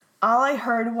all I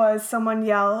heard was someone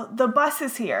yell, "The bus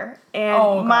is here."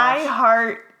 And my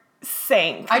heart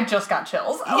sank. I just got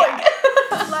chills. Yeah.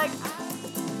 Like...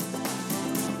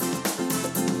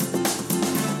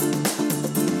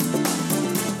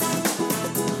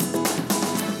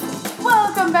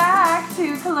 Welcome back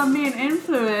to Colombian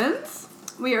Influence.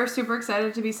 We are super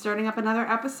excited to be starting up another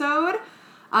episode.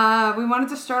 We wanted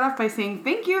to start off by saying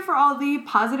thank you for all the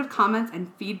positive comments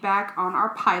and feedback on our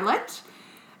pilot.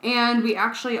 And we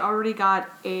actually already got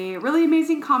a really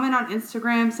amazing comment on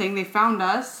Instagram saying they found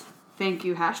us. Thank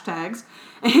you, hashtags.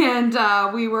 And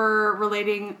they were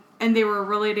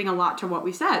relating a lot to what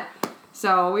we said.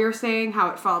 So we were saying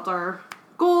how it felt our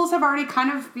goals have already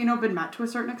kind of, been met to a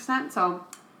certain extent. So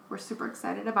we're super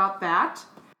excited about that.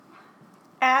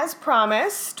 As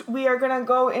promised, we are going to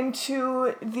go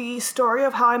into the story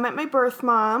of how I met my birth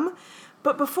mom.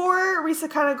 But before Risa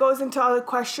kind of goes into all the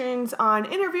questions on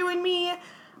interviewing me,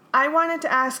 I wanted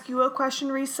to ask you a question,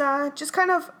 Risa. Just kind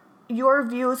of your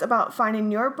views about finding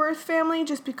your birth family,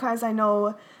 just because I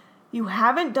know you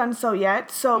haven't done so yet.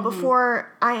 So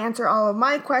before I answer all of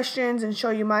my questions and show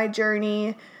you my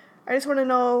journey, I just want to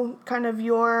know kind of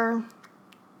your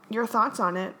thoughts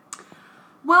on it.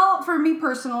 Well, for me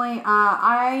personally,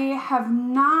 I have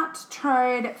not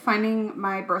tried finding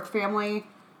my birth family,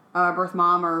 birth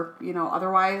mom, or,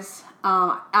 otherwise.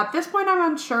 At this point,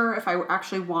 I'm unsure if I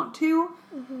actually want to.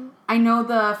 Mm-hmm. I know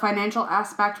the financial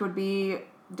aspect would be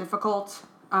difficult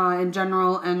in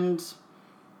general, and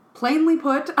plainly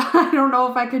put, I don't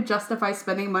know if I could justify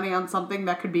spending money on something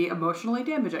that could be emotionally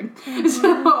damaging. Mm-hmm.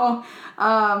 So,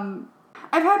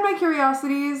 I've had my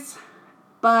curiosities,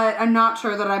 but I'm not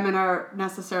sure that I'm in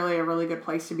necessarily a really good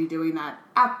place to be doing that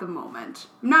at the moment.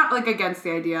 I'm not, against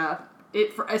the idea,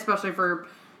 especially for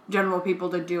general people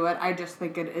to do it. I just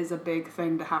think it is a big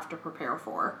thing to have to prepare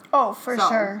for. Oh, for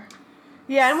sure.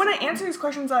 Yeah, and when I answer these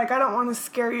questions, I don't want to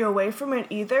scare you away from it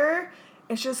either.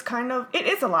 It's just it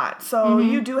is a lot. So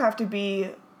you do have to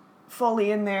be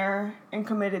fully in there and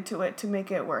committed to it to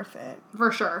make it worth it.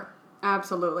 For sure.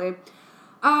 Absolutely.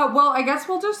 Well, I guess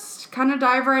we'll just kind of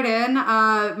dive right in.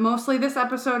 Mostly this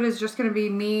episode is just going to be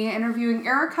me interviewing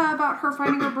Erica about her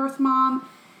finding her birth mom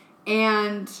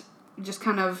and just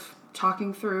kind of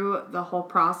talking through the whole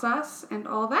process and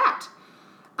all that.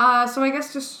 So I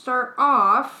guess to start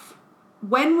off,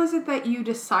 when was it that you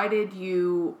decided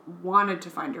you wanted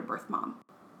to find your birth mom?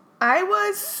 I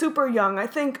was super young. I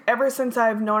think ever since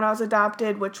I've known I was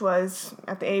adopted, which was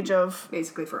at the age of...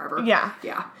 basically forever. Yeah.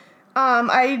 Yeah.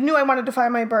 I knew I wanted to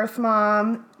find my birth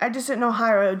mom. I just didn't know how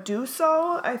I would do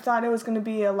so. I thought it was going to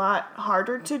be a lot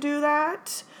harder to do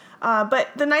that. But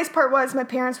the nice part was my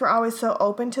parents were always so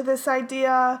open to this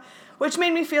idea, which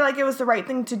made me feel like it was the right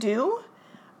thing to do.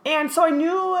 And so I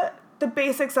knew the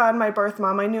basics on my birth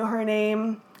mom. I knew her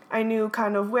name. I knew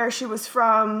kind of where she was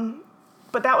from.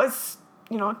 But that was,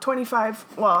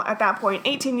 at that point,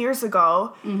 18 years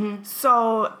ago. Mm-hmm.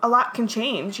 So a lot can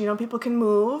change. People can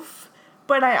move.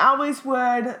 But I always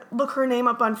would look her name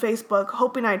up on Facebook,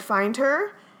 hoping I'd find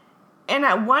her. And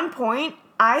at one point,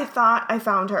 I thought I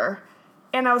found her.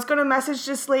 And I was going to message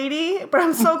this lady, but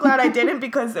I'm so glad I didn't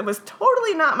because it was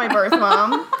totally not my birth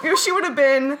mom. She would have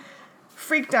been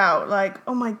freaked out, like,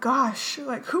 oh my gosh,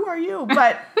 like, who are you?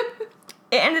 But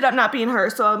it ended up not being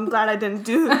her, so I'm glad I didn't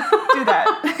do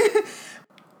that.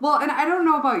 Well, and I don't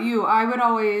know about you. I would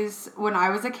always, when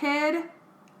I was a kid,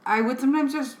 I would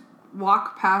sometimes just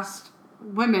walk past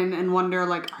women and wonder,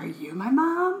 like, are you my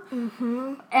mom?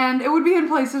 Mm-hmm. And it would be in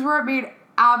places where it made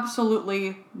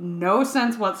absolutely no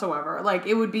sense whatsoever. Like,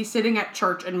 it would be sitting at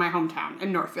church in my hometown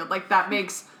in Northfield. Like, that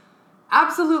makes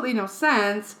absolutely no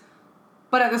sense.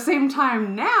 But at the same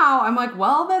time now, I'm like,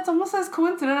 well, that's almost as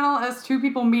coincidental as two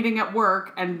people meeting at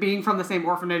work and being from the same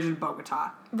orphanage in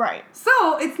Bogota. Right.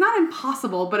 So, it's not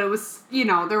impossible, but it was,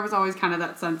 there was always kind of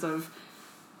that sense of,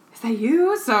 is that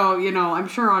you? So, I'm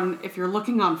sure if you're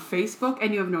looking on Facebook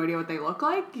and you have no idea what they look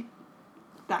like,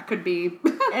 that could be...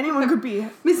 anyone could be.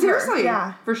 Seriously.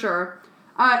 Yeah. For sure.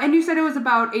 And you said it was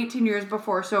about 18 years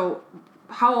before, so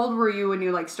how old were you when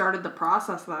you, started the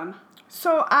process then?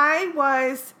 So I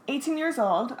was 18 years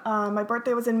old. My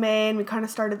birthday was in May, and we kind of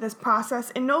started this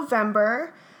process in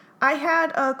November. I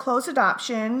had a closed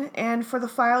adoption, and for the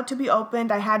file to be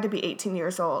opened, I had to be 18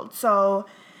 years old. So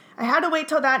I had to wait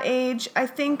till that age. I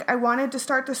think I wanted to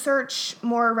start the search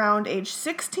more around age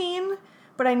 16,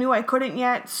 but I knew I couldn't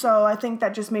yet, so I think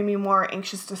that just made me more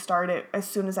anxious to start it as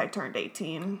soon as I turned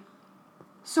 18.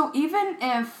 So even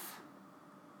if,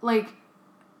 I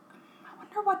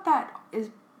wonder what that is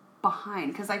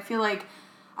behind, because I feel like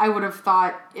I would have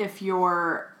thought if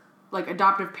your,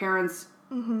 adoptive parents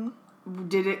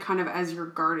did it kind of as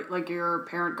your like your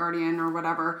parent guardian or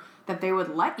whatever, that they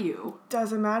would let you.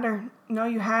 Doesn't matter. No,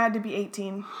 you had to be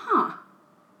 18. Huh.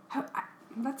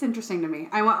 That's interesting to me.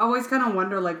 I always kind of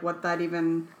wonder, like, what that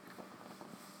even,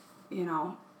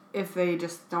 if they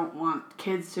just don't want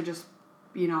kids to just,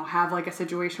 have, like, a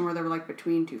situation where they're, like,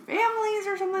 between two families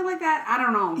or something like that. I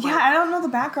don't know. Yeah, I don't know the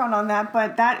background on that,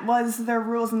 but that was their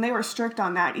rules, and they were strict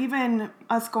on that. Even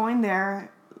us going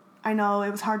there, I know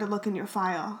it was hard to look in your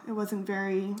file. It wasn't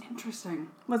very... Interesting.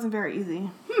 Wasn't very easy.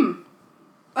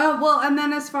 Well, and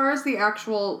then as far as the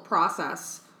actual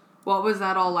process, what was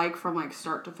that all like from, like,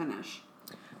 start to finish?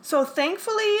 So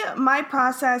thankfully, my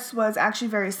process was actually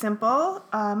very simple.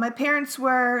 My parents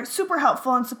were super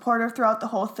helpful and supportive throughout the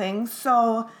whole thing.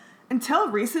 So until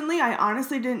recently, I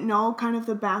honestly didn't know kind of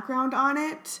the background on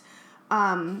it.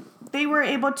 They were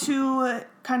able to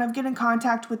kind of get in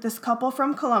contact with this couple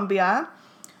from Colombia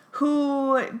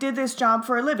who did this job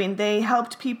for a living. They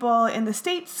helped people in the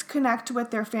States connect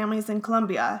with their families in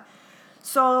Colombia.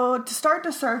 So to start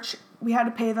the search, we had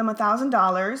to pay them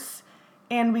 $1,000.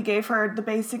 And we gave her the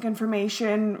basic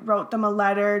information, wrote them a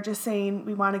letter just saying,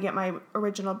 we want to get my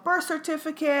original birth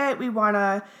certificate. We want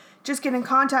to just get in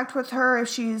contact with her if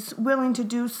she's willing to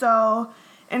do so.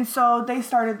 And so they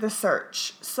started the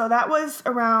search. So that was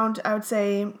around, I would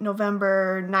say,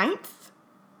 November 9th.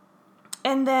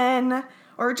 And then,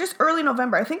 or just early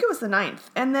November, I think it was the 9th.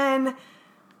 And then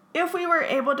if we were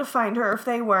able to find her, if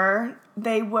they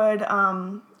would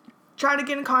try to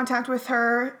get in contact with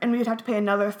her, and we would have to pay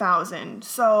another $1,000.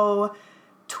 So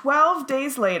 12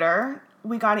 days later,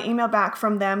 we got an email back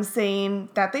from them saying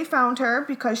that they found her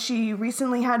because she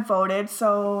recently had voted,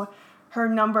 so her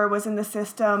number was in the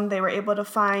system. They were able to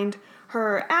find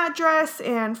her address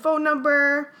and phone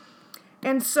number,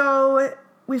 and so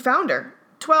we found her.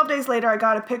 12 days later, I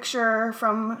got a picture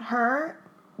from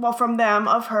them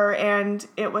of her, and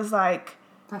it was like...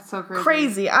 That's so crazy.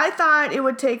 Crazy. I thought it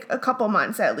would take a couple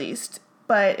months at least,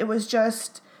 but it was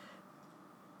just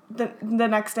the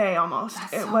next day almost.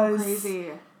 That's so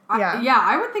crazy. Yeah.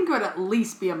 I would think it would at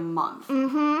least be a month.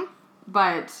 Mm-hmm.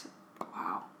 But,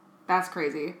 wow. That's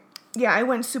crazy. Yeah, I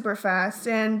went super fast.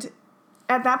 And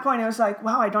at that point, I was like,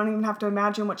 wow, I don't even have to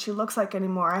imagine what she looks like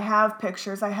anymore. I have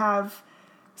pictures. I have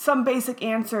some basic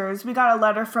answers. We got a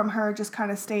letter from her just kind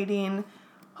of stating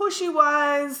who she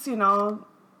was,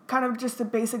 kind of just a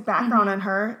basic background on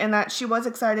her, and that she was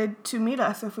excited to meet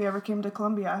us if we ever came to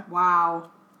Colombia. Wow.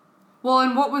 Well,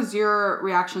 and what was your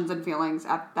reactions and feelings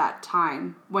at that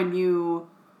time when you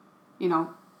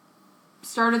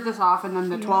started this off and then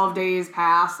the 12 days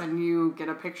pass and you get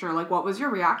a picture? Like, what was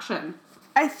your reaction?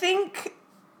 I think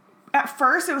at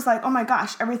first it was like, oh my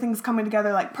gosh, everything's coming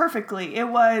together like perfectly. It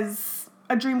was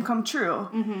a dream come true.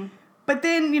 Mm-hmm. But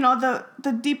then,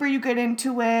 the deeper you get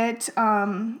into it,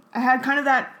 I had kind of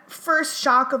that first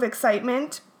shock of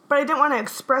excitement, but I didn't want to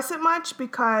express it much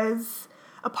because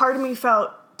a part of me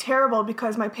felt terrible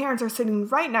because my parents are sitting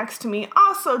right next to me,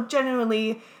 also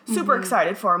genuinely super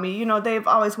excited for me. They've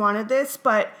always wanted this,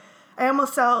 but I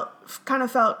almost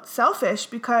felt selfish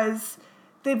because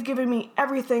they've given me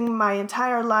everything my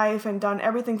entire life and done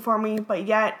everything for me, but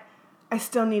yet I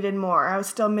still needed more. I was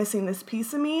still missing this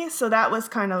piece of me, so that was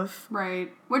kind of... Right.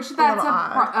 Which that's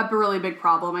a really big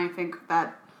problem, I think,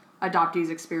 that adoptees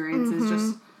experience is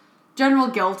just general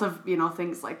guilt of,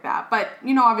 things like that. But,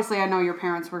 obviously I know your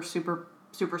parents were super,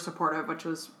 super supportive, which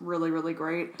was really, really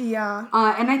great. Yeah.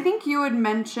 And I think you had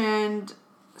mentioned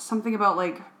something about,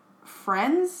 like,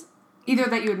 friends, either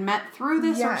that you had met through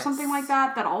this or something like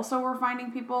that also were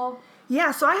finding people.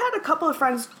 Yeah, so I had a couple of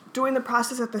friends doing the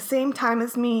process at the same time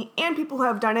as me, and people who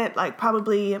have done it like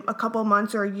probably a couple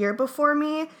months or a year before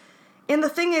me. And the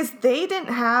thing is, they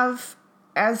didn't have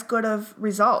as good of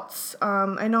results.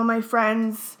 I know my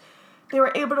friends, they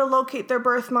were able to locate their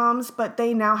birth moms, but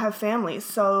they now have families,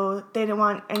 so they didn't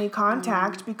want any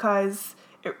contact because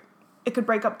it could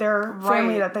break up their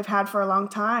family that they've had for a long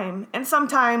time. And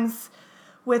sometimes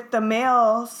with the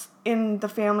males in the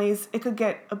families, it could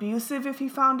get abusive if he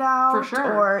found out. For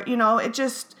sure. Or, it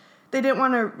just, they didn't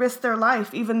want to risk their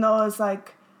life, even though it's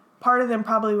like, part of them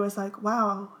probably was like,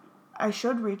 wow, I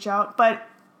should reach out. But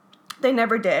they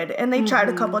never did. And they tried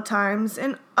a couple of times.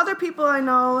 And other people I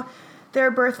know,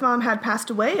 their birth mom had passed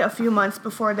away a few months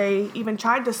before they even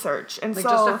tried to search. And like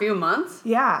just a few months?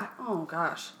 Yeah. Oh,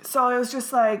 gosh. So it was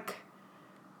just like,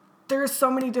 there's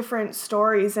so many different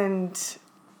stories and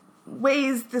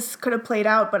ways this could have played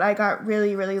out, but I got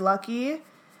really, really lucky.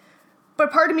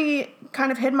 But part of me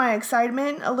kind of hid my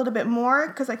excitement a little bit more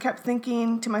because I kept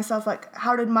thinking to myself, like,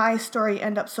 how did my story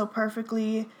end up so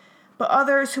perfectly? But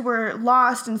others who were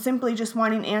lost and simply just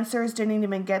wanting answers didn't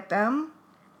even get them.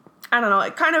 I don't know,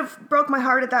 it kind of broke my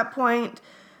heart at that point.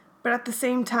 But at the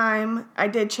same time, I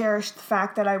did cherish the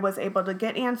fact that I was able to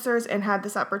get answers and had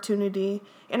this opportunity.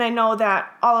 And I know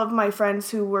that all of my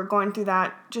friends who were going through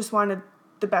that just wanted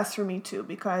the best for me too,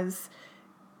 because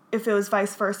if it was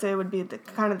vice versa, it would be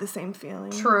kind of the same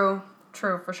feeling. True,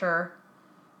 for sure.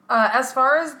 As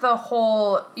far as the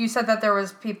whole, you said that there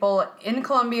was people in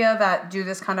Colombia that do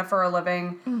this kind of for a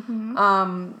living.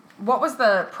 Mm-hmm. What was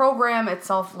the program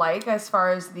itself like as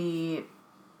far as the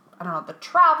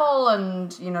travel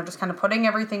and, just kind of putting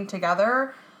everything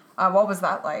together? What was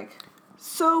that like?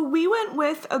 So we went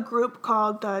with a group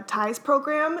called the TIES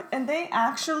program, and they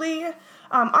actually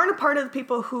aren't a part of the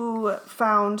people who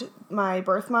found my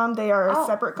birth mom. They are a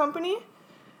separate company.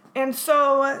 And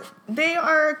so they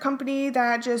are a company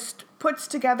that just puts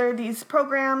together these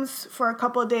programs for a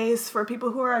couple of days for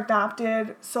people who are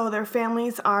adopted, so their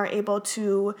families are able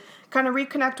to kind of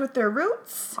reconnect with their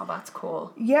roots. Oh, that's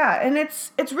cool. Yeah, and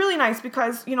it's really nice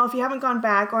because, if you haven't gone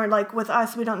back, or like with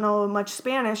us, we don't know much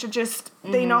Spanish, it just,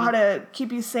 they know how to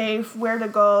keep you safe, where to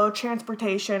go,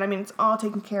 transportation. I mean, it's all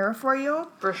taken care of for you.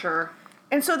 For sure.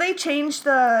 And so they changed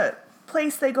the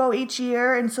place they go each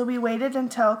year, and so we waited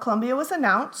until Colombia was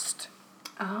announced.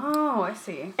 Oh, I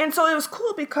see. And so it was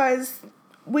cool because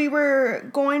we were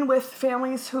going with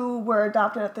families who were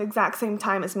adopted at the exact same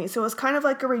time as me. So it was kind of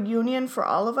like a reunion for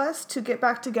all of us to get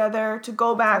back together, to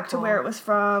go back to where it was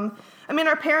from. I mean,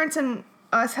 our parents and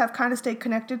us have kind of stayed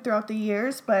connected throughout the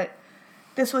years, but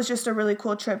this was just a really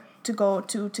cool trip to go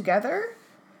to together.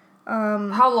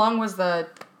 How long was the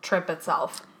trip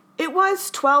itself? It was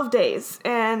 12 days,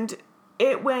 and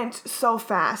it went so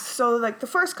fast. So, like, the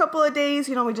first couple of days,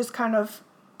 we just kind of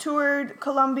toured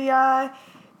Colombia,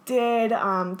 did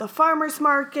the farmer's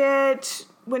market,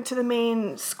 went to the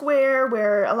main square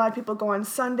where a lot of people go on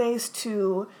Sundays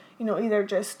to, either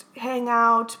just hang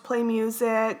out, play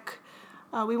music.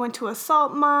 We went to a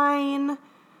salt mine,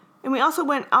 and we also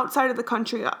went outside of the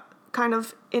country, kind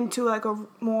of into, like, a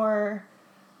more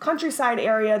countryside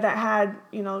area that had,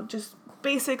 just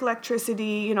basic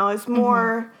electricity, it's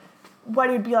more what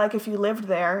it would be like if you lived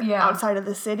there outside of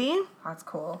the city. That's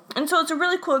cool. And so it's a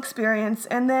really cool experience.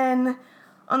 And then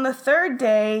on the third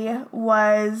day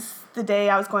was the day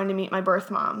I was going to meet my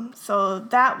birth mom. So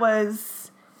that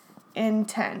was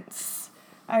intense.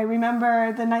 I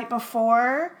remember the night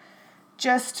before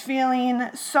just feeling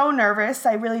so nervous.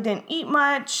 I really didn't eat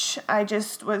much. I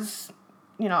just was,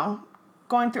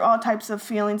 going through all types of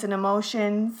feelings and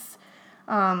emotions.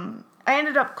 I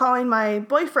ended up calling my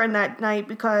boyfriend that night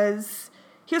because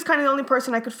he was kind of the only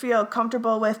person I could feel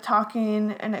comfortable with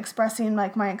talking and expressing,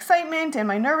 like, my excitement and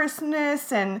my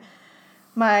nervousness and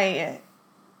my,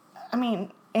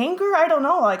 anger. I don't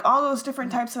know, like, all those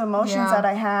different types of emotions that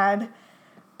I had.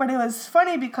 But it was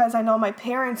funny because I know my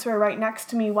parents were right next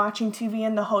to me watching TV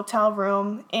in the hotel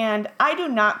room, and I do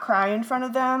not cry in front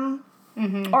of them.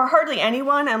 Mm-hmm. Or hardly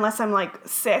anyone unless I'm, like,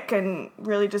 sick and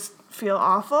really just feel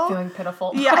awful. Feeling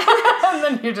pitiful. Yeah. And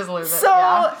then you just lose it. So,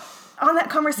 on that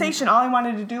conversation, all I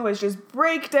wanted to do was just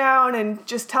break down and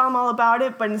just tell them all about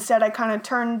it. But instead, I kind of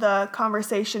turned the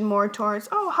conversation more towards,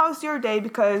 oh, how's your day?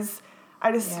 Because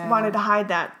I just wanted to hide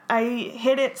that. I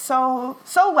hid it so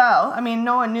well. I mean,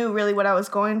 no one knew really what I was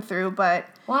going through, but...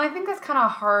 Well, I think that's kind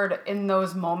of hard in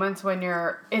those moments when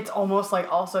it's almost like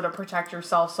also to protect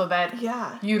yourself so that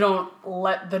you don't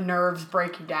let the nerves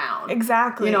break you down.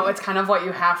 Exactly. It's kind of what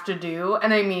you have to do.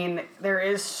 And I mean, there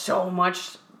is so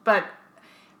much, but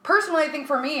personally, I think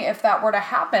for me, if that were to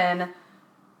happen,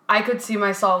 I could see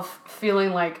myself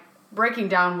feeling like breaking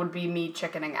down would be me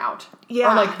chickening out.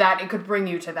 Yeah. Or like that, it could bring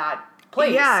you to that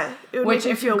place. Yeah. Which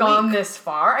if you've gone this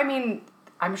far, I mean...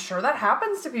 I'm sure that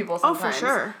happens to people sometimes. Oh, for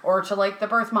sure. Or to, like, the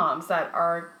birth moms that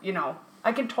are,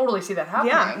 I can totally see that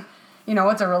happening.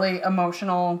 Yeah. It's a really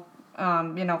emotional,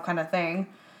 kind of thing.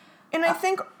 And I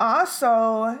think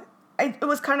also, it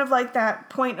was kind of like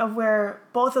that point of where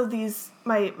both of these,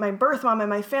 my birth mom and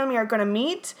my family are going to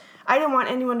meet. I didn't want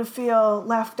anyone to feel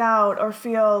left out or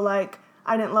feel like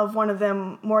I didn't love one of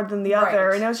them more than the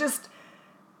other. And it was just,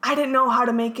 I didn't know how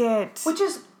to make it Which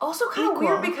is also kind of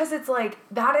weird because it's like,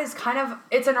 that is kind of,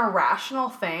 it's an irrational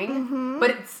thing,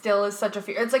 but it still is such a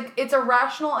fear. It's like, it's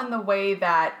irrational in the way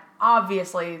that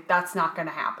obviously that's not going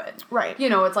to happen. Right.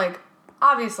 It's like,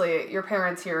 obviously your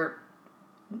parents here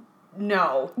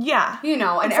know. Yeah.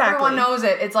 And everyone knows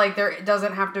it. It's like, there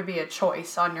doesn't have to be a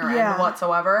choice on your end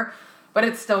whatsoever, but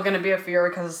it's still going to be a fear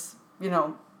because,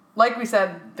 like we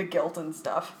said, the guilt and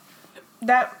stuff.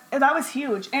 That was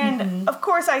huge. And, of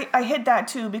course, I hid that,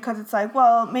 too, because it's like,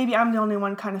 well, maybe I'm the only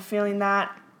one kind of feeling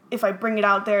that. If I bring it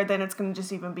out there, then it's going to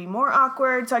just even be more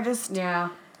awkward. So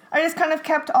I just kind of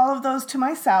kept all of those to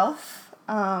myself.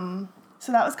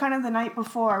 So that was kind of the night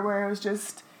before where it was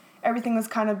just, everything was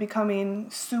kind of becoming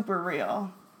super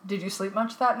real. Did you sleep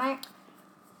much that night?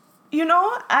 You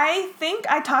know, I think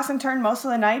I tossed and turned most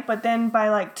of the night, but then by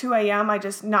like 2 a.m. I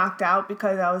just knocked out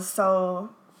because I was so...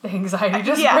 The anxiety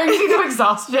just brings you to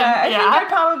exhaustion. I think I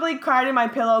probably cried in my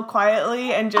pillow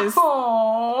quietly and just...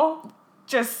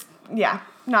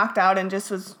 knocked out and just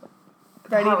was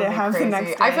ready to have the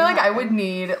next day. I feel like I would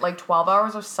need like 12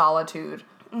 hours of solitude.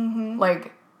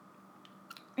 Like...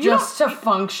 just to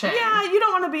function. Yeah, you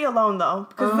don't want to be alone, though.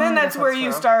 Because then that's where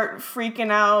you start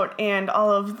freaking out and all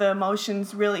of the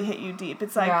emotions really hit you deep.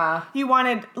 It's like, you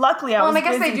wanted... Luckily, I was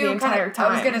busy the entire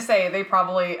time. I was going to say, they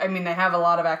probably... I mean, they have a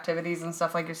lot of activities and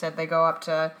stuff. Like you said, they go up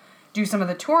to do some of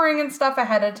the touring and stuff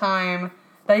ahead of time.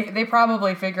 They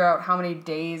probably figure out how many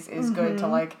days is good to,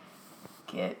 like,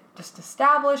 get just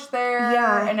established there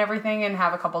and everything and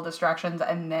have a couple distractions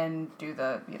and then do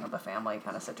the, the family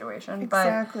kind of situation.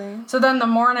 Exactly. So then the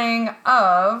morning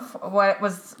of, what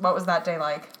was that day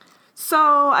like? So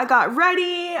I got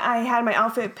ready. I had my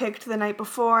outfit picked the night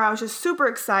before. I was just super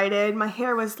excited. My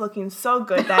hair was looking so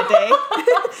good that day.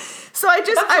 So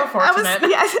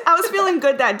I was feeling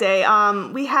good that day.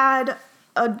 We had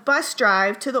a bus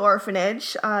drive to the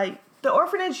orphanage. The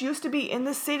orphanage used to be in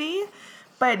the city,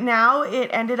 but now it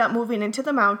ended up moving into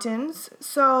the mountains.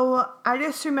 So I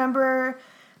just remember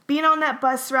being on that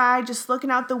bus ride, just looking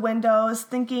out the windows,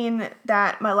 thinking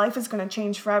that my life is going to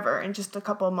change forever in just a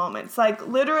couple of moments. Like,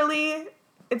 literally,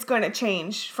 it's going to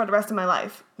change for the rest of my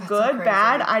life. That's good, so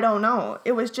bad, I don't know.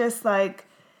 It was just like,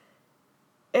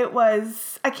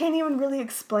 I can't even really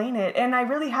explain it. And I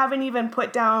really haven't even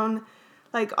put down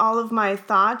like all of my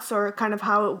thoughts or kind of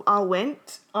how it all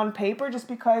went on paper just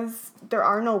because there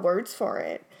are no words for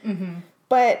it.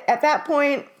 But at that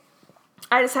point,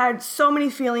 I just had so many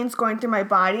feelings going through my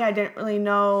body. I didn't really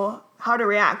know how to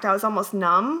react. I was almost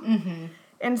numb.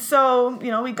 And so,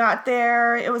 we got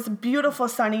there. It was a beautiful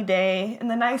sunny day. And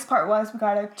the nice part was we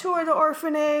got to tour the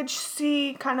orphanage,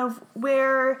 see kind of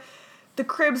where the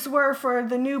cribs were for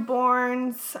the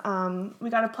newborns. We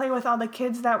got to play with all the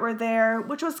kids that were there,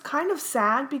 which was kind of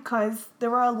sad because there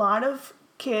were a lot of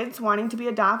kids wanting to be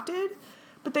adopted,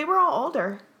 but they were all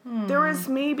older. There was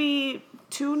maybe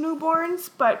 2 newborns,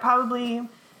 but probably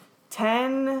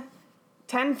 10,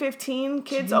 15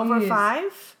 kids over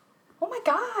 5. Oh my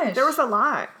gosh. There was a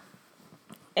lot.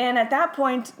 And at that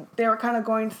point, they were kind of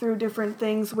going through different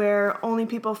things where only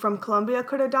people from Colombia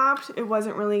could adopt. It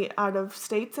wasn't really out of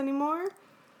states anymore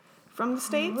from the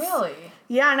States. Really?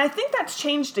 Yeah, and I think that's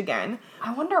changed again.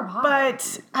 I wonder why.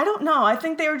 But I don't know. I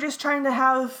think they were just trying to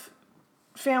have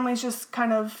families just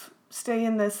kind of stay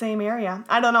in the same area.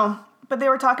 I don't know. But they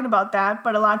were talking about that,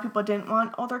 but a lot of people didn't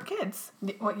want older kids.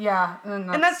 Well, yeah.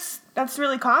 And that's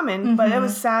really common, but it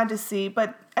was sad to see.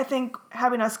 But I think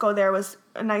having us go there was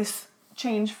a nice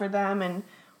change for them, and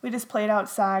we just played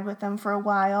outside with them for a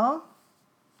while.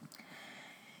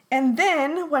 And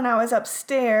then when I was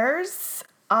upstairs,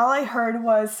 all I heard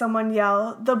was someone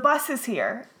yell, "The bus is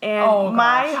here." And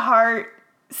my heart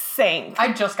sank.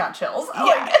 I just got chills.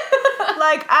 Yeah.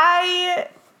 Like I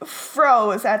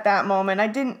froze at that moment. I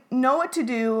didn't know what to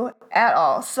do at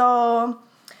all. So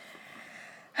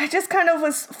I just kind of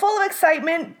was full of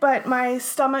excitement, but my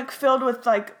stomach filled with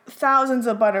like thousands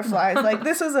of butterflies. Like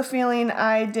this was a feeling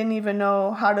I didn't even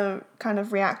know how to kind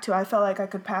of react to. I felt like I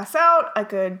could pass out. I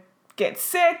could get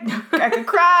sick. I could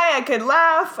cry. I could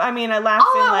laugh. I mean, I laughed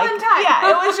all at one time. Yeah,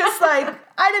 it was just like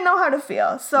I didn't know how to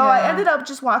feel. So I ended up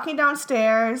just walking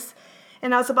downstairs,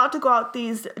 and I was about to go out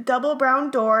these double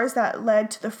brown doors that led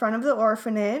to the front of the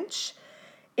orphanage.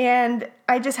 And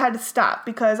I just had to stop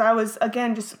because I was,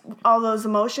 again, just all those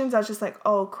emotions. I was just like,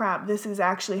 oh, crap, this is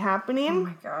actually happening. Oh,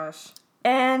 my gosh.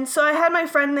 And so I had my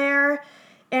friend there,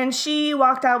 and she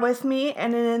walked out with me.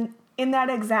 And in that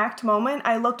exact moment,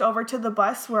 I looked over to the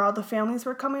bus where all the families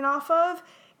were coming off of.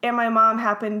 And my mom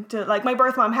happened to, like, my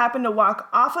birth mom happened to walk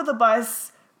off of the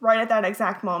bus right at that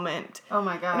exact moment. Oh,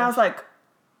 my gosh. And I was like,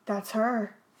 that's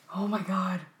her. Oh, my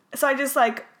God. So I just,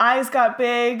 like, eyes got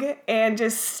big and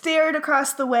just stared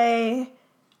across the way.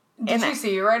 Did she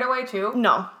see you right away, too?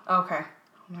 No. Okay.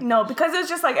 No, because it was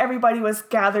just, like, everybody was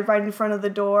gathered right in front of the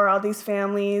door, all these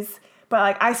families. But,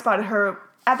 like, I spotted her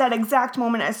at that exact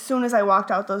moment as soon as I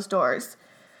walked out those doors.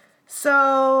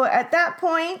 So at that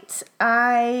point,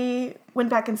 I went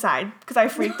back inside because I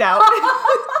freaked out.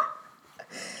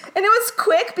 And it was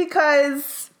quick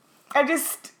because I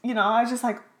was just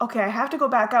like, okay, I have to go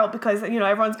back out because,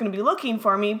 everyone's going to be looking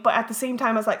for me. But at the same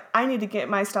time, I was like, I need to get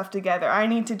my stuff together. I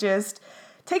need to just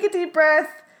take a deep breath,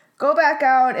 go back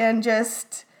out, and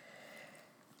just,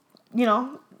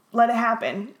 let it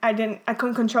happen. I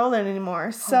couldn't control it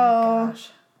anymore. So oh my gosh.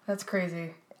 That's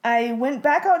crazy. I went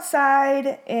back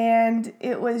outside, and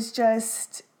it was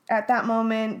just at that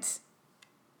moment,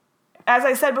 as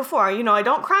I said before, you know, I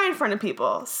don't cry in front of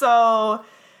people. So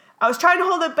I was trying to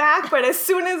hold it back, but as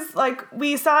soon as like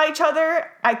we saw each other,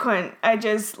 I couldn't. I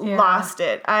just lost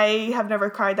it. I have never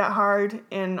cried that hard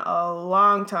in a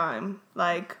long time.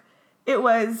 Like, it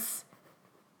was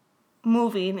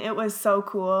moving. It was so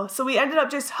cool. So we ended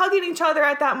up just hugging each other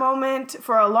at that moment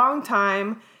for a long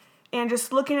time and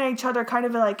just looking at each other kind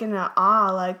of like in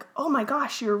awe, like, oh my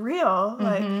gosh, you're real.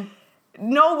 Like,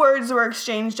 no words were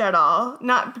exchanged at all.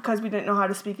 Not because we didn't know how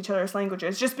to speak each other's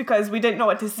languages, just because we didn't know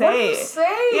what to say. What do you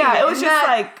say? Yeah, it was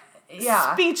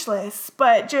speechless.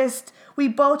 But just, we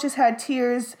both just had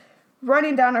tears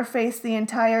running down our face the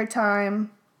entire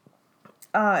time.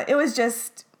 It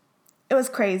was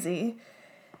crazy.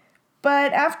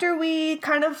 But after we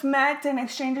kind of met and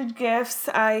exchanged gifts,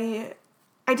 I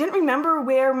didn't remember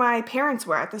where my parents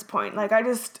were at this point. Like, I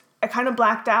kind of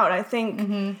blacked out. I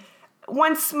think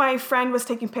once my friend was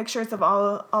taking pictures of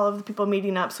all of the people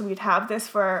meeting up, so we'd have this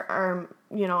for our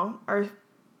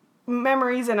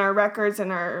memories and our records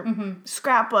and our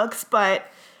scrapbooks, but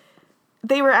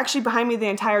they were actually behind me the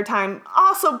entire time,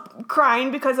 also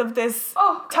crying because of this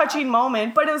touching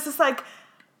moment. But it was just like,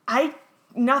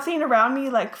 nothing around me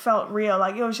like felt real.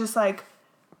 Like, it was just like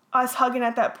us hugging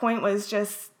at that point was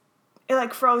just, it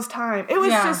like froze time. It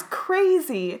was just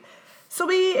crazy. So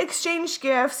we exchanged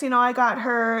gifts. You know, I got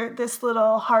her this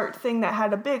little heart thing that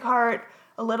had a big heart,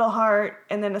 a little heart,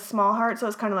 and then a small heart. So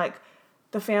it's kind of like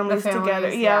the families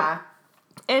together. Yeah.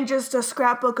 And just a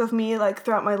scrapbook of me like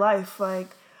throughout my life. Like,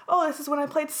 oh, this is when I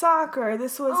played soccer.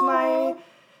 This was my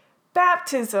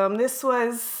baptism. This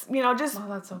was, you know, just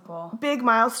that's so cool. Big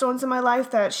milestones in my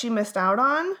life that she missed out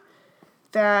on,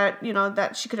 that, you know,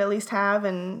 that she could at least have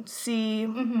and see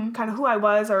kind of who I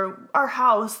was, or our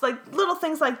house, like little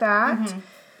things like that.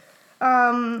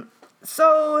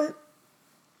 So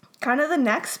kind of the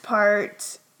next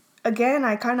part, again,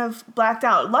 I kind of blacked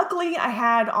out. Luckily, I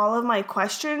had all of my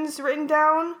questions written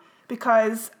down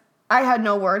because I had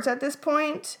no words at this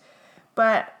point,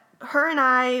 but her and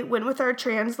I went with our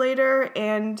translator,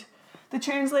 and the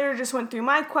translator just went through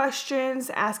my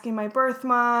questions, asking my birth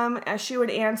mom as she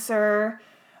would answer.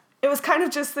 It was kind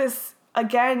of just this,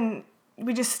 again,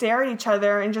 we just stare at each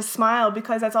other and just smile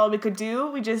because that's all we could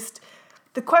do.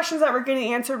 The questions that were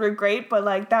getting answered were great, but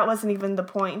like that wasn't even the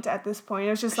point at this point.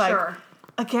 It was just like,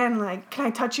 again, like, can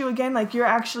I touch you again? Like, you're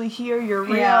actually here, you're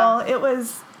real. Yeah. It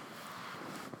was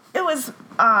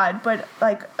odd, but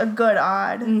like a good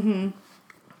odd.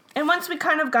 And once we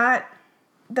kind of got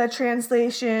the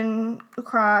translation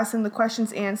across and the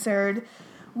questions answered,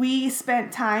 we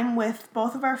spent time with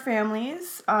both of our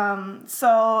families.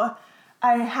 So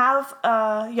I have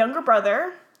a younger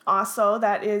brother also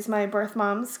that is my birth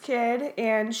mom's kid,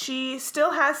 and she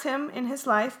still has him in his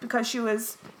life because she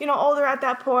was, you know, older at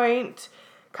that point,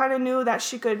 kind of knew that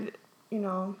she could, you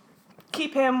know,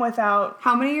 keep him without...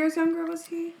 How many years younger was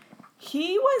he?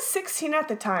 He was 16 at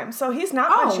the time, so he's not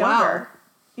much younger. Wow.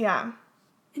 Yeah.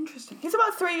 Interesting. He's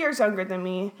about 3 years younger than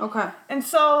me. Okay. And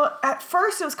so at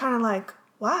first it was kind of like,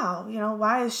 wow, you know,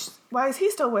 why is he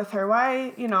still with her?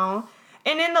 Why, you know?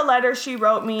 And in the letter she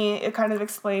wrote me, it kind of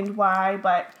explained why,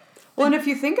 but... Well, and if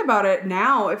you think about it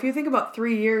now, if you think about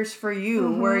 3 years for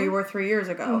you, where you were 3 years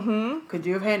ago, could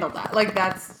you have handled that? Like,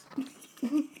 that's...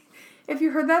 If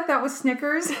you heard that, that was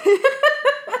Snickers.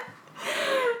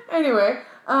 Anyway,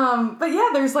 but yeah,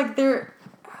 there's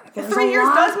 3 years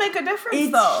does make a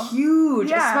difference, though. It's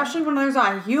huge, especially when there's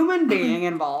a human being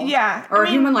involved. Yeah. Or a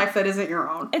human life that isn't your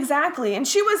own. Exactly. And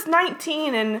she was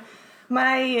 19, and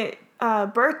my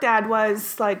birth dad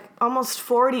was, like, almost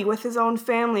 40 with his own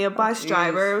family, a bus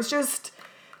driver. It was just,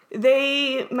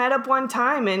 they met up one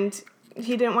time, and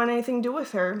he didn't want anything to do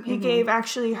with her. He gave,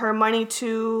 actually, her money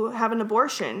to have an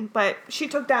abortion, but she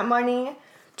took that money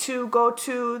to go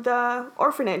to the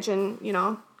orphanage and, you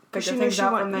know... Because she knew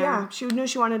she knew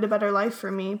she wanted a better life for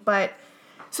me. But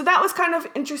so that was kind of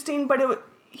interesting. But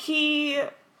he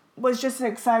was just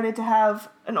excited to have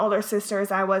an older sister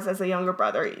as I was as a younger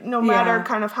brother, no matter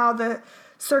kind of how the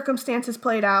circumstances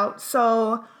played out.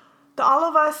 So all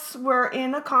of us were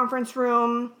in a conference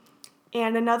room,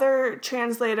 and another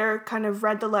translator kind of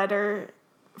read the letter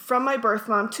from my birth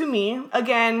mom to me.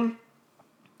 Again,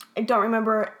 I don't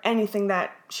remember anything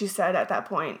that she said at that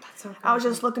point. That's so I was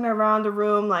just looking around the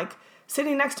room, like,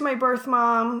 sitting next to my birth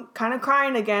mom, kind of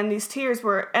crying again. These tears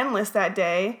were endless that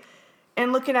day.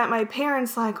 And looking at my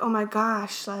parents like, oh my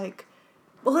gosh, like...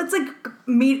 Well, it's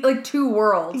like two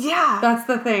worlds. Yeah. That's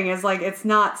the thing, is like, it's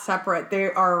not separate. They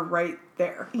are right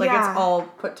there. Like, Yeah. it's all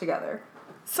put together.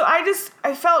 So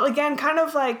I felt, again, kind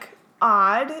of, like,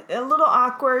 odd, a little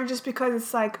awkward, just because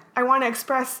it's, like, I want to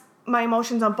express my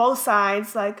emotions on both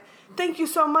sides. Like, thank you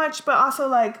so much, but also,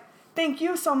 like, thank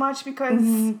you so much because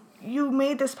you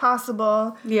made this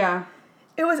possible. Yeah.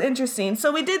 It was interesting.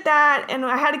 So we did that, and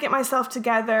I had to get myself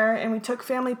together, and we took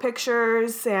family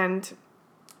pictures and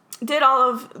did all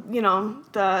of,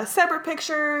 the separate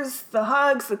pictures, the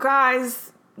hugs, the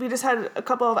cries. We just had a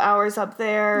couple of hours up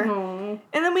there. Aww.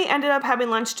 And then we ended up having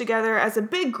lunch together as a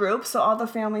big group, so all the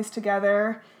families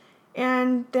together.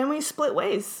 And then we split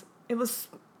ways. It was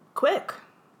quick.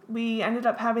 We ended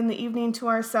up having the evening to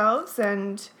ourselves,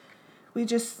 and we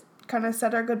just kind of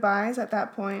said our goodbyes at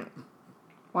that point.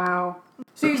 Wow.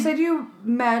 So you said you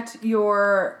met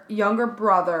your younger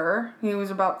brother. He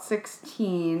was about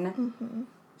 16. Mm-hmm.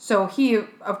 So he,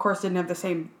 of course, didn't have the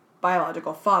same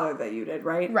biological father that you did,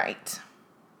 right? Right.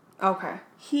 Okay.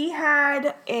 He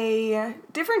had a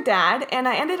different dad, and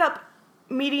I ended up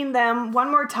meeting them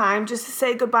one more time just to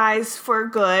say goodbyes for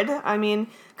good. I mean,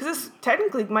 because this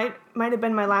technically might have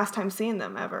been my last time seeing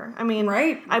them ever. I mean,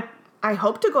 right. I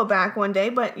hope to go back one day,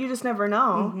 but you just never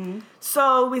know. Mm-hmm.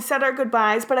 So we said our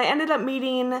goodbyes, but I ended up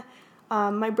meeting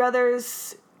my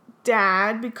brother's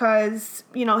dad because,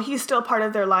 he's still part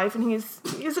of their life, and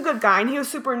he's a good guy, and he was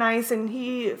super nice, and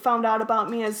he found out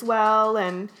about me as well,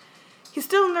 and he's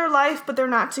still in their life, but they're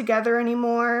not together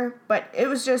anymore. But it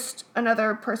was just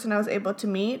another person I was able to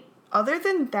meet. Other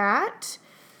than that,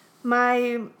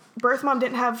 my birth mom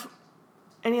didn't have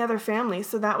any other family,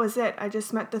 so that was it. I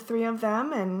just met the three of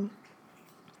them, and...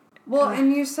 Well,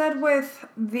 and you said with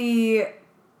the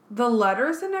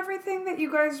letters and everything that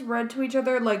you guys read to each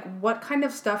other, like, what kind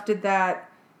of stuff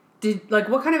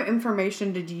what kind of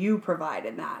information did you provide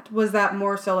in that? Was that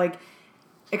more so, like,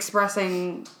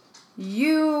 expressing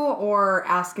you or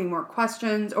asking more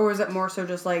questions, or was it more so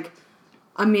just, like,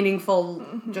 a meaningful,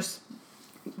 just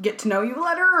get to know you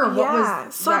letter, or what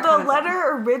was so that the kind of letter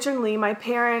thing? originally my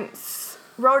parents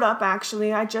wrote up,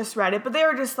 actually. I just read it, but they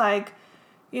were just like,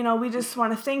 we just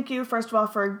want to thank you, first of all,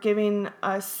 for giving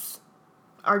us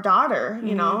our daughter,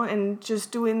 and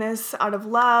just doing this out of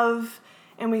love.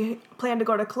 And we plan to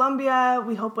go to Colombia.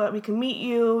 We hope that we can meet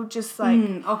you. Just like,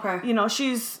 okay.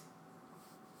 She's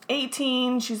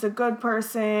 18. She's a good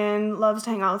person, loves to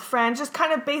hang out with friends. Just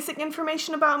kind of basic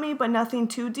information about me, but nothing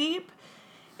too deep.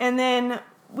 And then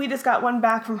we just got one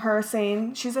back from her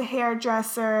saying she's a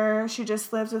hairdresser. She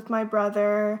just lives with my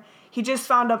brother. He just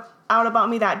found out about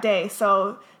me that day.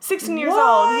 So 16 years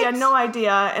old, he had no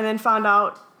idea, and then found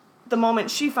out the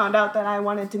moment she found out that I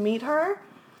wanted to meet her.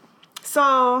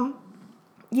 So,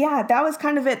 yeah, that was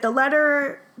kind of it. The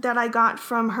letter that I got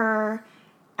from her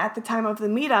at the time of the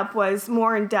meetup was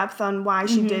more in depth on why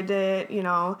she did it,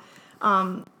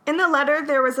 In the letter,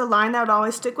 there was a line that would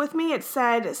always stick with me. It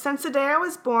said, "Since the day I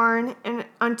was born and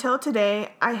until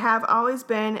today, I have always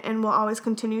been and will always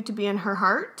continue to be in her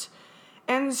heart."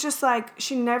 And it's just like,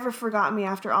 she never forgot me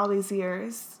after all these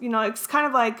years. It's kind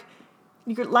of like,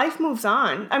 your life moves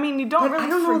on. I mean, you don't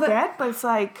forget, but it's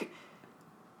like,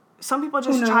 some people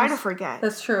just try to forget.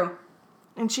 That's true.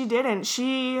 And she didn't.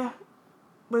 She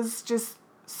was just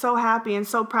so happy and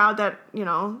so proud that,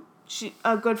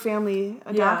 a good family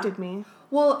adopted me.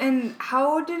 Well, and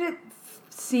how did it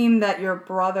seem that your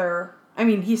brother, I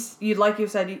mean, like you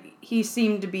said, he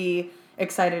seemed to be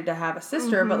excited to have a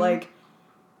sister, but like,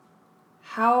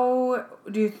 how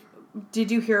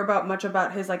did you hear much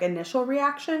about his like initial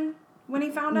reaction when he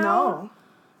found out? No.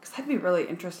 Because that'd be really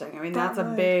interesting. I mean, that's a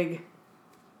big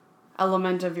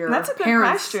element of your That's a good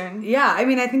parents. question. Yeah, I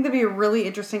mean, I think that'd be a really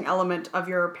interesting element of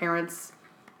your parents',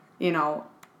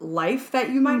 life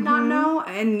that you might not know.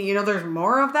 And, there's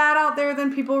more of that out there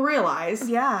than people realize.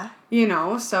 Yeah.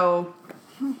 So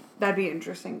that'd be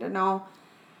interesting to know.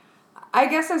 I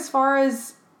guess as far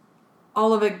as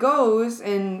all of it goes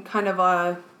in kind of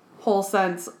a whole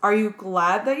sense, are you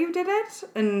glad that you did it?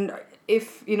 And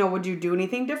if, would you do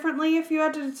anything differently if you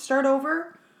had to start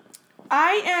over?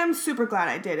 I am super glad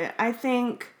I did it. I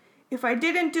think if I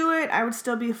didn't do it, I would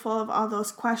still be full of all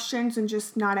those questions and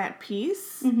just not at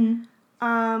peace.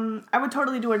 I would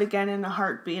totally do it again in a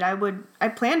heartbeat. I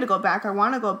plan to go back. I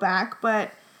want to go back,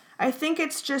 but I think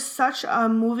it's just such a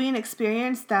moving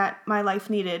experience that my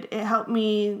life needed. It helped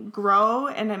me grow,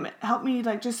 and it helped me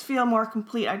just feel more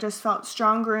complete. I just felt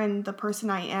stronger in the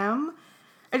person I am.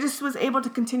 I just was able to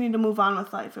continue to move on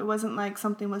with life. It wasn't like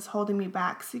something was holding me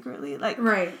back secretly.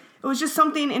 Right. It was just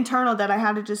something internal that I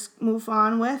had to just move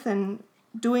on with, and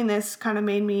doing this kind of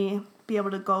made me be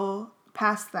able to go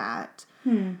past that.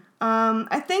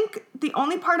 I think the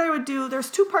only part I would do, there's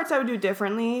two parts I would do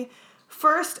differently.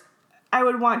 First, I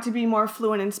would want to be more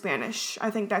fluent in Spanish.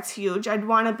 I think that's huge. I'd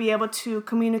want to be able to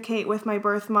communicate with my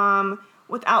birth mom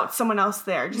without someone else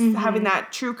there, just having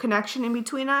that true connection in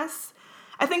between us.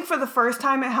 I think for the first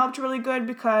time it helped really good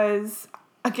because,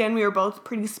 again, we were both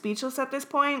pretty speechless at this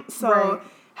point. So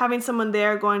having someone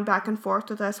there going back and forth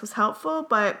with us was helpful.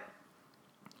 But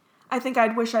I think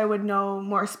I'd wish I would know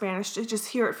more Spanish to just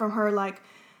hear it from her, like,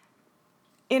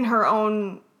 in her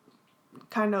own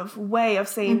kind of way of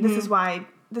saying, this is why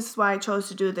I chose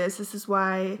to do this. This is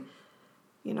why,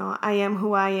 you know, I am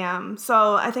who I am.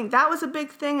 So I think that was a big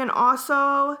thing. And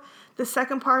also the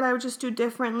second part I would just do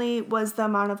differently was the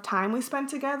amount of time we spent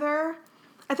together.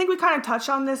 I think we kind of touched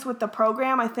on this with the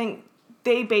program. I think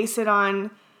they base it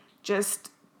on just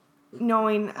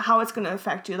knowing how it's going to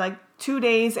affect you. Like 2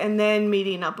 days and then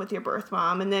meeting up with your birth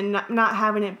mom and then not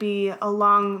having it be a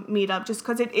long meetup just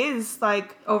because it is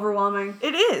like... overwhelming.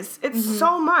 It is. It's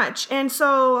so much. And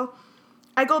so...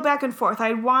 I go back and forth.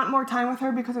 I want more time with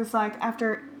her because it's like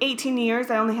after 18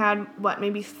 years, I only had,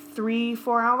 maybe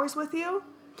 3-4 hours with you?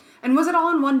 And was it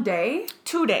all in one day?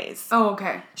 2 days. Oh,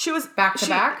 okay. She was... Back to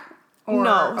back? Or,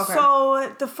 no. Okay.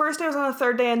 So the first day was on the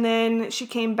third day, and then she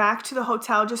came back to the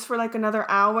hotel just for like another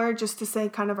hour just to say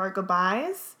kind of our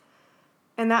goodbyes.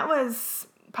 And that was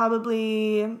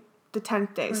probably the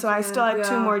 10th day. So I still had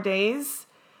 2 more days.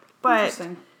 But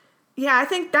interesting. Yeah, I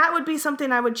think that would be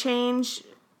something I would change.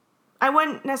 I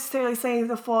wouldn't necessarily say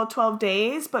the full 12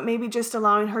 days, but maybe just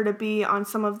allowing her to be on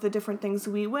some of the different things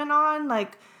we went on,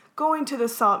 like going to the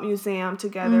Salt Museum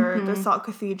together, the Salt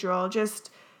Cathedral,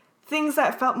 just things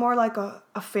that felt more like a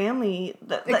family.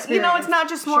 You know, it's not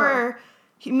just more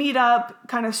meet up,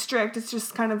 kind of strict. It's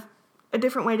just kind of a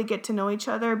different way to get to know each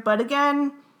other. But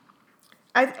again,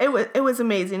 it was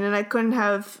amazing, and I couldn't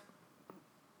have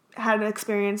had an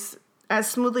experience as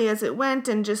smoothly as it went,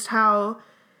 and just how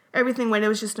everything went. It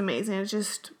was just amazing. It's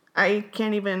just, I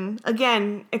can't even,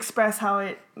 again, express how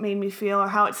it made me feel or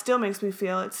how it still makes me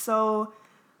feel. It's so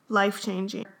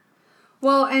life-changing.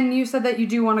 Well, and you said that you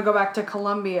do want to go back to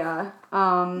Colombia.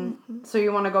 So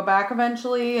you want to go back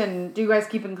eventually, and do you guys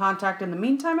keep in contact in the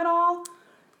meantime at all?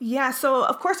 Yeah, so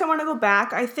of course I want to go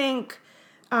back. I think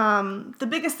the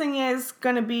biggest thing is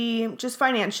going to be just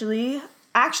financially.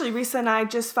 Actually, Risa and I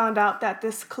just found out that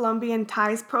this Colombian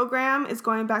Ties program is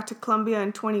going back to Colombia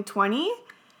in 2020.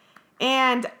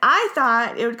 And I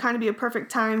thought it would kind of be a perfect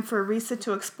time for Risa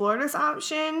to explore this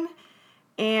option.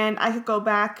 And I could go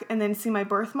back and then see my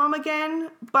birth mom again.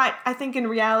 But I think in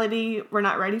reality, we're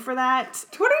not ready for that.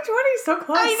 2020 is so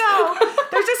close. I know.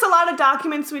 There's just a lot of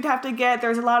documents we'd have to get.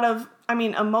 There's a lot of,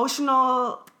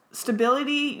 emotional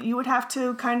stability you would have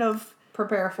to kind of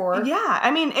prepare for. Yeah,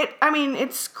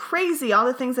 it's crazy all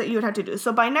the things that you would have to do.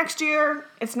 So by next year,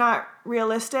 it's not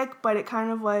realistic, but it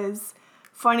kind of was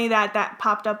funny that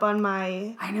popped up on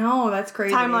my I know, that's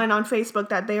crazy. timeline on Facebook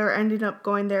that they are ending up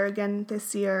going there again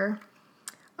this year.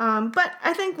 But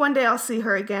I think one day I'll see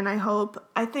her again, I hope.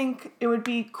 I think it would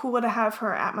be cool to have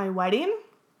her at my wedding.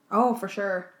 Oh, for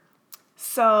sure.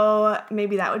 So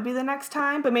maybe that would be the next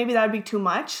time, but maybe that would be too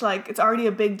much. Like, it's already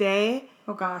a big day.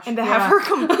 Oh, gosh. And to have her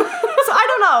come... So I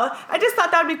don't know. I just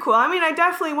thought that would be cool. I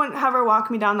definitely wouldn't have her walk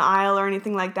me down the aisle or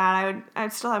anything like that.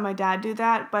 I'd still have my dad do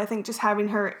that. But I think just having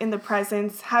her in the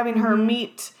presence, having her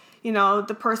meet,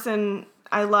 the person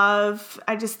I love,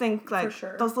 I just think, like,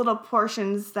 those little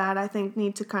portions that I think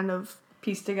need to kind of...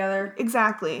 piece together.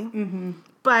 Exactly. Mm-hmm.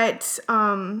 But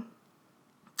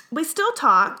we still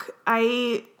talk.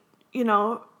 I,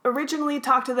 originally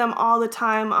talked to them all the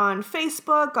time on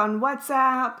Facebook, on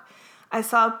WhatsApp. I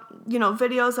saw,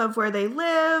 videos of where they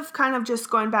live, kind of just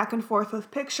going back and forth with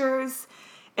pictures.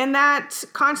 And that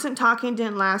constant talking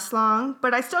didn't last long,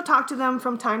 but I still talk to them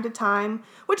from time to time,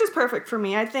 which is perfect for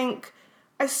me. I think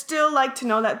I still like to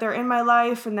know that they're in my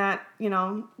life and that,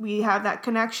 we have that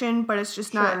connection, but it's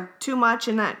just not too much,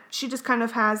 and that she just kind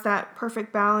of has that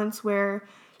perfect balance where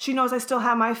she knows I still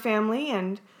have my family,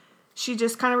 and she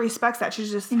just kind of respects that.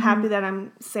 She's just happy that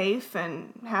I'm safe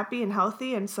and happy and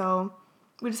healthy, and so...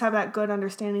 we just have that good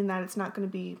understanding that it's not going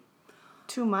to be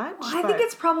too much. Well, I think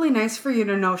it's probably nice for you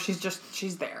to know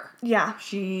she's there. Yeah.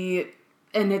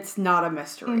 And it's not a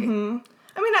mystery.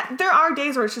 Mm-hmm. There are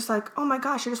days where it's just like, oh my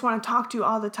gosh, I just want to talk to you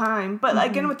all the time. But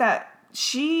again, with that,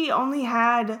 she only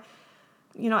had,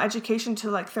 education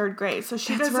to like 3rd grade. So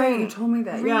she doesn't right. You told me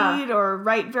that. read or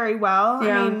write very well.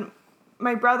 Yeah.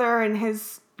 My brother and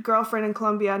his girlfriend in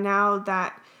Colombia now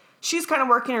that... she's kind of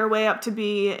working her way up to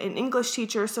be an English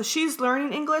teacher, so she's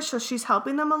learning English, so she's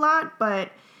helping them a lot,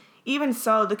 but even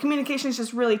so, the communication is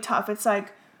just really tough. It's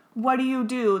like, what do you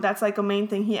do? That's like a main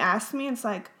thing he asked me. It's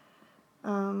like,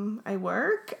 I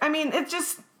work. It's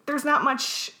just, there's not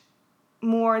much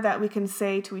more that we can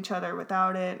say to each other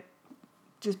without it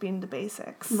just being the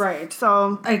basics. Right.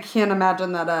 So I can't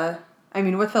imagine that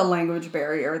with a language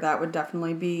barrier, that would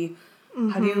definitely be,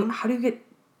 how do you get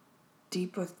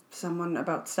deep with someone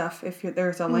about stuff if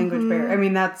there's a language barrier? I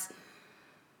mean,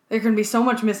 there can be so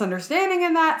much misunderstanding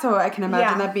in that, so I can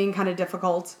imagine that being kind of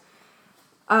difficult.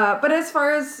 But as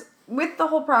far as with the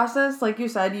whole process, like you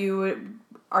said, you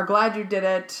are glad you did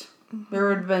it. There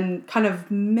would have been kind of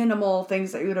minimal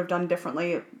things that you would have done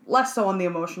differently. Less so on the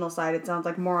emotional side. It sounds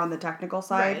like more on the technical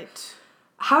side. Right.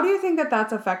 How do you think that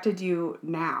that's affected you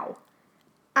now?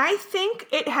 I think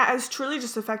it has truly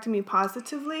just affected me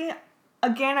positively.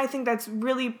 Again, I think that's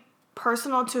really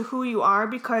personal to who you are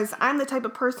because I'm the type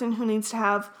of person who needs to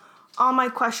have all my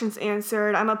questions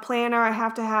answered. I'm a planner. I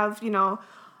have to have,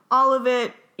 all of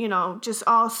it, just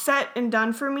all set and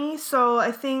done for me. So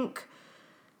I think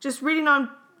just reading on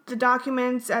the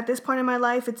documents at this point in my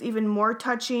life, it's even more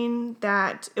touching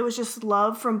that it was just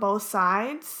love from both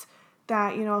sides,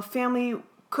 that, a family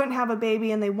couldn't have a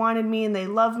baby and they wanted me and they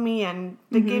loved me and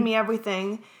they gave me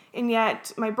everything. And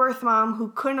yet my birth mom, who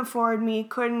couldn't afford me,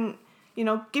 couldn't,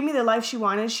 give me the life she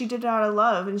wanted, she did it out of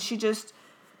love. And she just,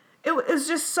 it was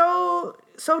just so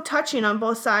touching on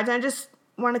both sides. And I just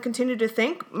want to continue to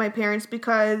thank my parents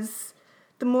because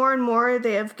the more and more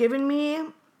they have given me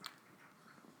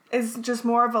is just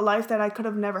more of a life that I could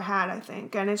have never had, I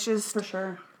think. And it's just... For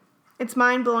sure. It's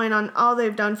mind-blowing on all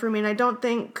they've done for me. And I don't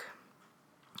think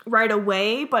right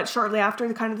away, but shortly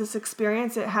after kind of this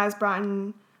experience, it has brought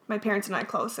my parents and I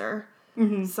closer.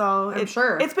 Mm-hmm. So I'm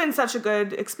sure. It's been such a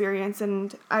good experience,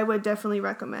 and I would definitely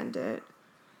recommend it.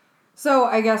 So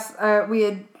I guess I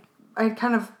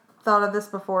kind of thought of this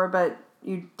before, but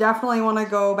you definitely want to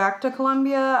go back to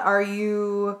Colombia. Are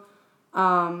you...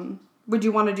 would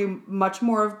you want to do much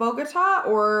more of Bogota,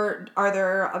 or are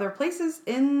there other places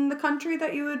in the country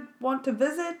that you would want to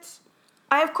visit?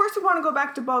 I, of course, would want to go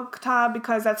back to Bogota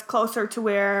because that's closer to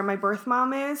where my birth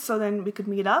mom is, so then we could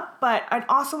meet up. But I'd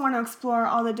also want to explore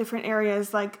all the different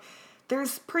areas. Like,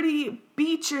 there's pretty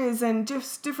beaches and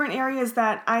just different areas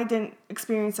that I didn't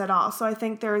experience at all. So I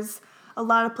think there's a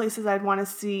lot of places I'd want to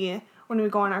see when we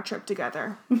go on our trip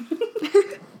together.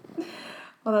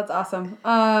 Well, that's awesome.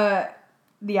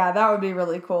 Yeah, that would be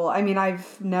really cool. I mean,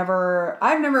 I've never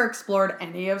explored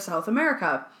any of South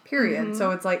America, period. Mm-hmm.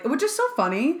 So it's like, which is so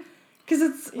funny,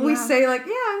 because we say like,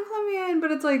 yeah, I'm Colombian,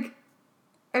 but it's like,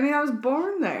 I mean, I was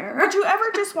born there. Would you ever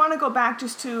just want to go back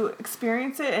just to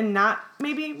experience it and not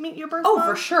maybe meet your birth mom?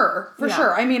 For sure. For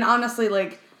sure. I mean, honestly,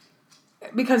 like,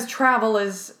 because travel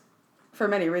is, for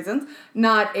many reasons,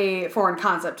 not a foreign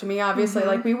concept to me, obviously. Mm-hmm.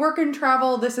 Like, we work in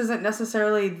travel. This isn't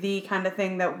necessarily the kind of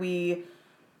thing that we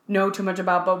know too much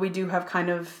about, but we do have kind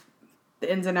of the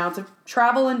ins and outs of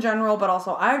travel in general, but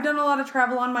also I've done a lot of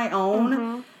travel on my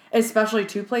own, especially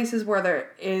to places where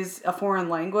there is a foreign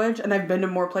language, and I've been to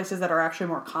more places that are actually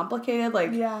more complicated,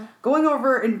 like going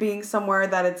over and being somewhere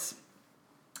that it's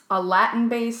a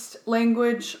Latin-based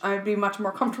language, I'd be much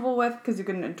more comfortable with, because you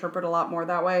can interpret a lot more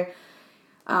that way,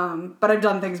 but I've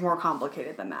done things more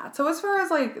complicated than that. So as far as,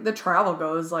 like, the travel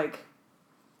goes, like,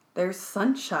 there's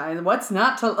sunshine. What's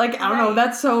not to, like, I don't know,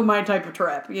 that's so my type of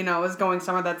trip, is going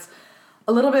somewhere that's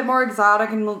a little bit more exotic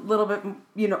and a little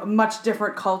bit, much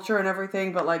different culture and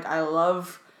everything, but, like, I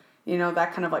love,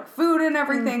 that kind of, like, food and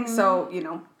everything, so,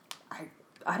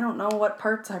 I don't know what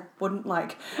parts I wouldn't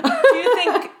like. Do you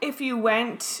think if you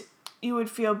went, you would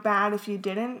feel bad if you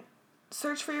didn't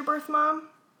search for your birth mom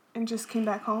and just came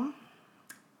back home?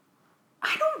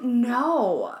 I don't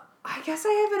know. I guess I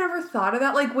haven't ever thought of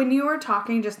that. Like, when you were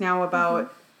talking just now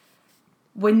about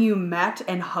when you met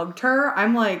and hugged her,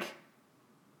 I'm like,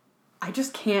 I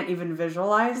just can't even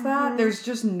visualize that. There's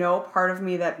just no part of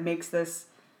me that makes this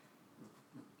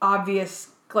obvious,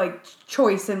 like,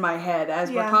 choice in my head as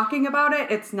we're talking about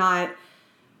it. It's not,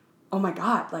 oh my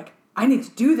God, like, I need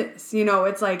to do this.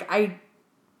 It's like,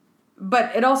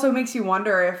 but it also makes you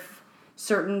wonder if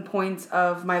certain points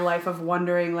of my life of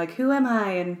wondering, like, who am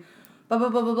I? And blah, blah,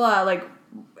 blah, blah, blah. Like,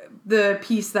 the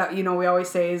piece that, we always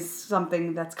say is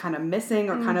something that's kind of missing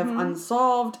or kind of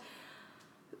unsolved.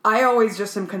 I always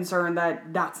just am concerned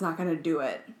that that's not going to do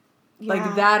it. Yeah.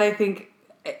 Like, that, I think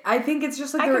it's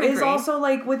just, like, there is also,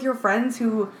 like, with your friends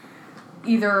who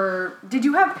either... Did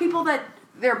you have people that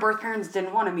their birth parents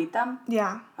didn't want to meet them?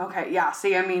 Yeah. Okay, yeah.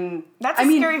 See, I mean... That's a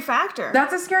scary factor.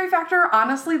 That's a scary factor.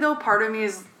 Honestly, though, part of me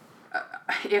is...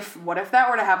 what if that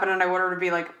were to happen and I were to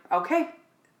be like, okay...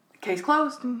 Case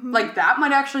closed. Mm-hmm. Like, that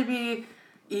might actually be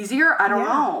easier. I don't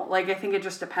know. Like, I think it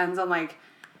just depends on, like,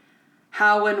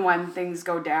 how and when things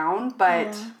go down.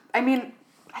 But, I mean,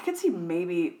 I could see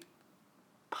maybe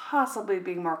possibly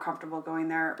being more comfortable going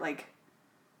there, like,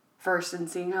 first and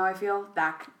seeing how I feel,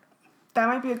 that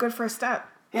might be a good first step.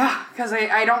 Yeah, because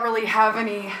I don't really have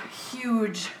any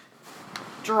huge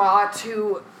draw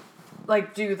to,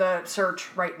 like, do the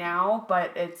search right now,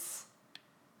 but it's,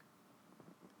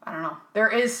 I don't know. There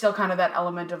is still kind of that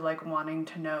element of, like, wanting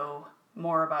to know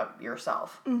more about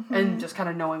yourself and just kind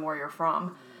of knowing where you're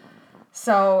from.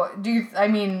 So,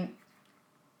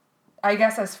 I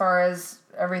guess as far as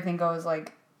everything goes,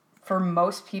 like, for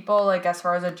most people, like, as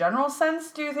far as a general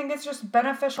sense, do you think it's just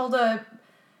beneficial to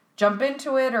jump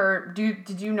into it, or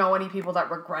did you know any people that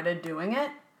regretted doing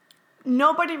it?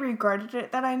 Nobody regretted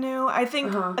it that I knew. I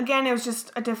think, again, it was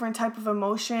just a different type of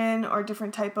emotion or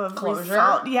different type of closure.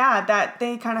 Result. Yeah, that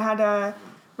they kind of had to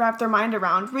wrap their mind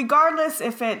around. Regardless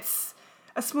if it's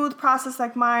a smooth process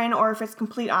like mine or if it's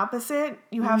complete opposite,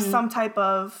 you have some type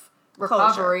of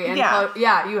recovery. Closure.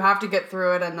 And you have to get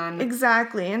through it and then...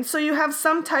 Exactly. And so you have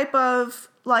some type of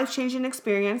life-changing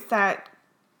experience that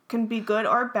can be good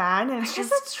or bad. And I guess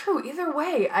that's true. Either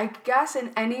way, I guess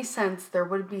in any sense there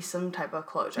would be some type of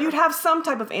closure. You'd have some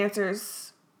type of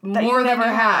answers that more you than never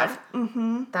you had. have.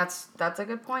 Mm-hmm. That's a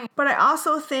good point. But I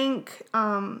also think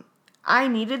I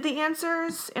needed the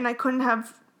answers, and I couldn't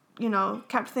have,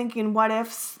 kept thinking what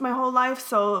ifs my whole life.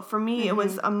 So for me, it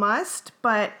was a must,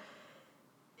 but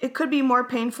it could be more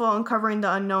painful uncovering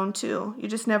the unknown too. You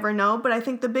just never know. But I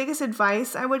think the biggest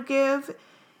advice I would give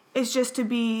is just to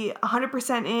be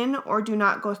 100% in or do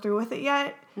not go through with it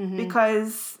yet,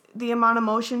 because the amount of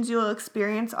emotions you'll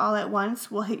experience all at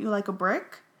once will hit you like a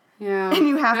brick. Yeah. And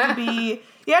you have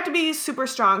to be super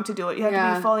strong to do it. You have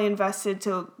to be fully invested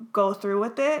to go through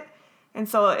with it. And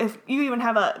so if you even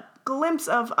have a glimpse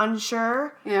of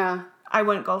unsure, I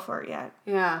wouldn't go for it yet.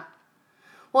 Yeah.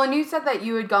 Well, and you said that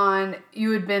you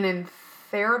had been in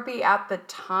therapy at the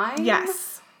time?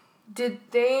 Yes.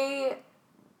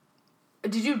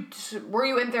 Were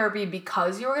you in therapy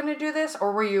because you were going to do this,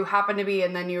 or were you happened to be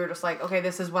and then you were just like, okay,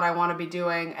 this is what I want to be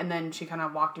doing, and then she kind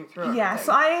of walked you through it? Yeah,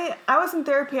 so I was in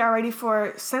therapy already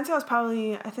since I was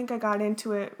probably, I think I got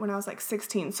into it when I was like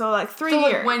 16, so like 3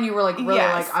 years. Like when you were like really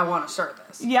like, I want to start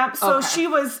this. Yep, so she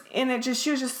was in it,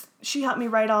 she helped me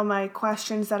write all my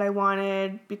questions that I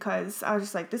wanted, because I was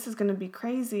just like, this is going to be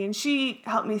crazy, and she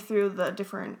helped me through the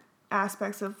different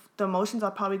aspects of the emotions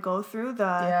I'll probably go through,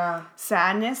 the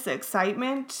sadness, the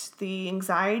excitement, the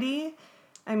anxiety.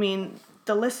 I mean,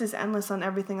 the list is endless on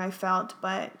everything I felt,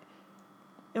 but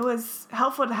it was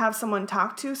helpful to have someone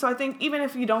talk to. So I think even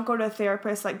if you don't go to a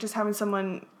therapist, like just having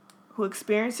someone who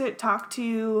experienced it talk to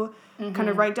you, kind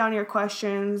of write down your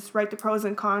questions, write the pros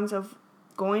and cons of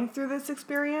going through this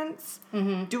experience,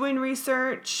 doing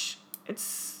research,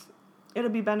 it'll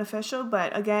be beneficial,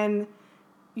 but again,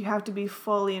 you have to be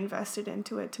fully invested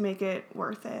into it to make it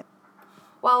worth it.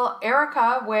 Well,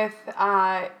 Erica, with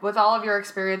all of your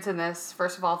experience in this,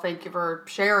 first of all, thank you for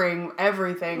sharing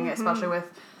everything, especially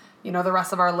with, the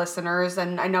rest of our listeners.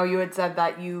 And I know you had said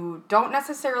that you didn't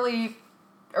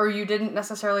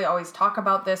necessarily always talk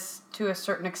about this to a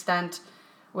certain extent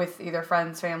with either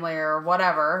friends, family, or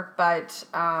whatever. But,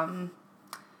 so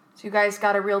you guys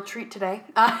got a real treat today.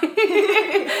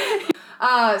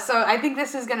 So I think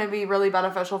this is going to be really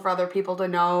beneficial for other people to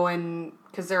know, and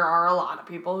because there are a lot of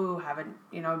people who haven't,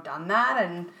 done that,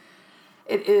 and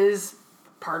it is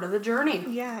part of the journey.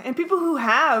 Yeah, and people who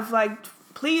have, like,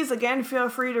 please, again, feel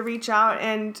free to reach out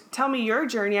and tell me your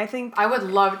journey. I think I would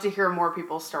love to hear more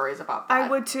people's stories about that. I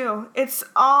would too. It's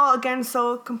all, again,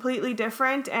 so completely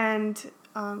different, and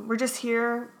we're just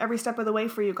here every step of the way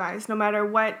for you guys, no matter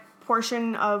what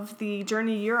portion of the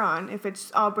journey you're on. If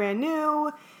it's all brand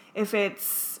new, if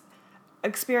it's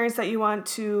experience that you want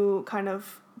to kind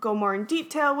of go more in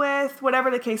detail with,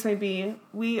 whatever the case may be,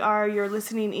 we are your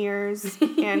listening ears,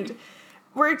 and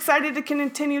we're excited to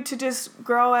continue to just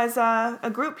grow as a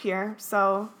group here.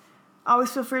 So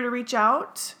always feel free to reach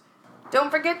out.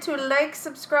 Don't forget to like,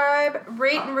 subscribe,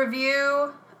 rate, and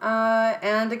review.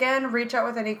 And again, reach out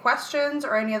with any questions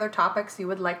or any other topics you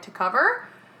would like to cover.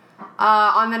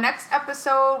 On the next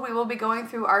episode, we will be going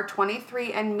through our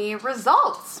 23andMe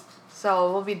results.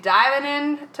 So we'll be diving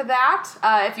into that.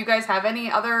 If you guys have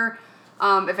any other,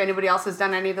 if anybody else has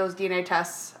done any of those DNA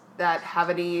tests that have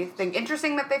anything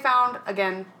interesting that they found,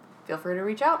 again, feel free to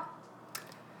reach out.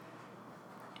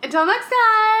 Until next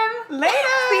time. Later.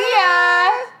 See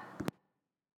ya.